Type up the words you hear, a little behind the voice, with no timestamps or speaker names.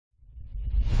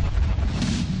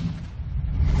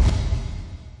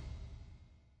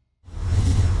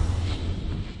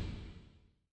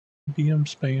PM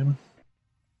spam.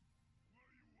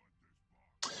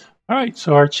 Alright,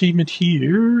 so our achievement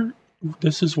here,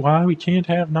 this is why we can't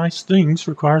have nice things,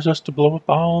 requires us to blow up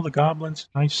all the goblins'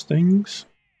 nice things.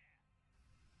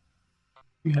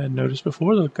 You hadn't noticed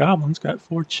before, the goblins got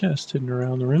 4 chests hidden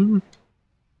around the room.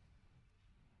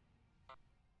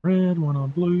 Red, 1 on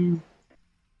blue,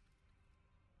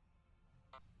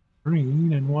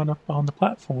 green, and 1 up on the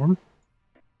platform.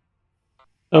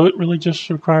 So it really just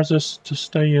requires us to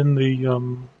stay in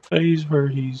the phase where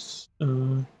he's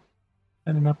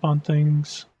heading up on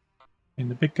things. And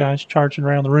the big guy's charging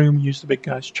around the room. Use the big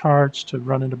guy's charge to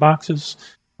run into boxes.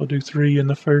 We'll do 3 in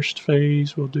the first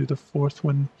phase. We'll do the 4th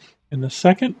one in the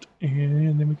second.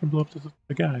 And then we can blow up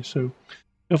the guy. So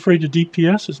feel free to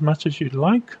DPS as much as you'd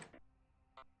like.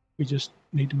 We just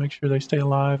need to make sure they stay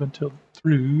alive until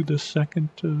through the second,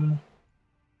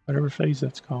 whatever phase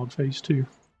that's called, phase 2.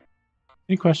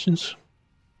 Any questions?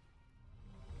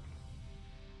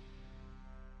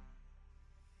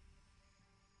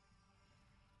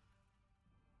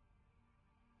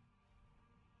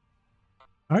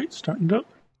 All right, starting up.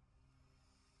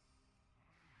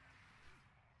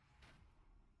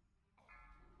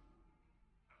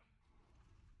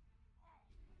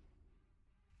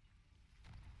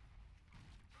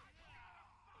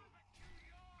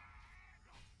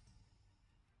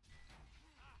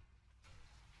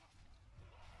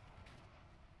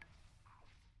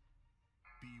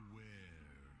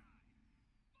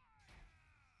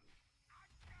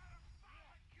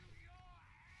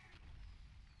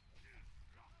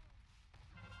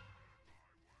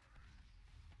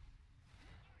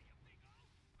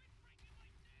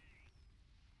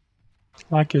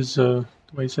 Like his, the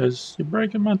way he says, "You're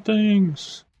breaking my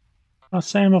things. My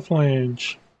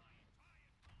Samoflange.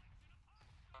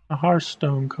 My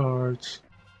Hearthstone cards."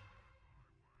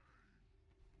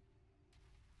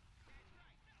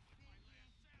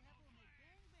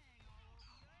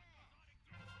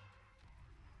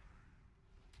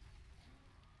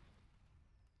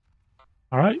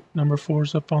 All right, number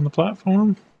 4's up on the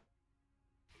platform.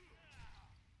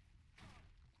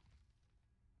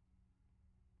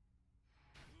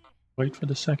 Wait for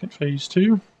the second phase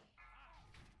 2.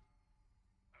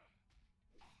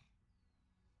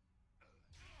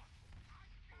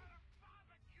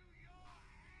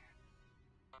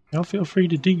 Now feel free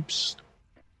to deeps.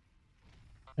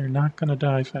 They're not going to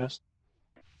die fast.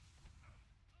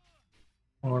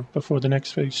 Or before the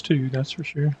next phase 2, that's for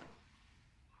sure.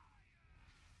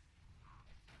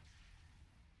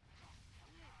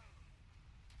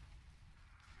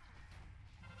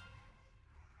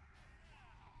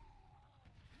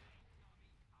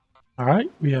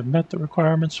 Alright, we have met the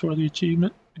requirements for the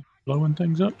achievement. Blowing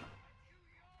things up.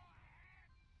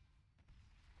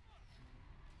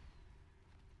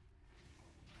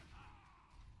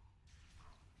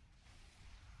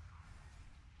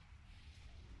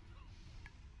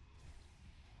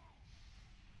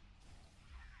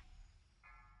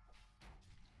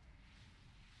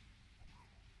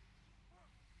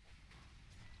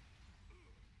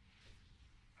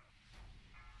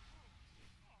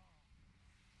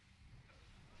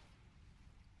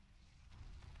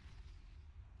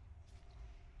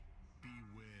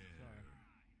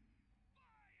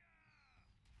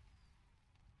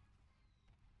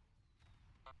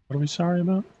 What are we sorry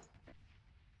about?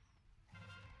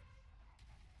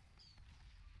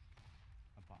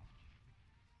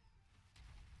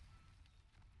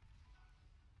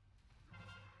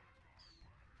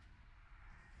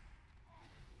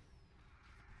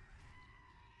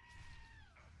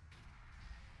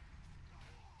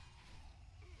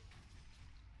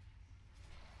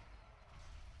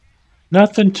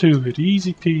 Nothing to it,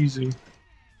 easy peasy.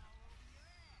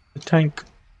 The tank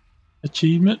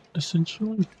achievement,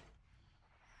 essentially.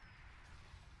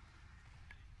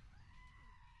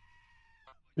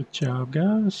 Good job,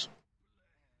 guys.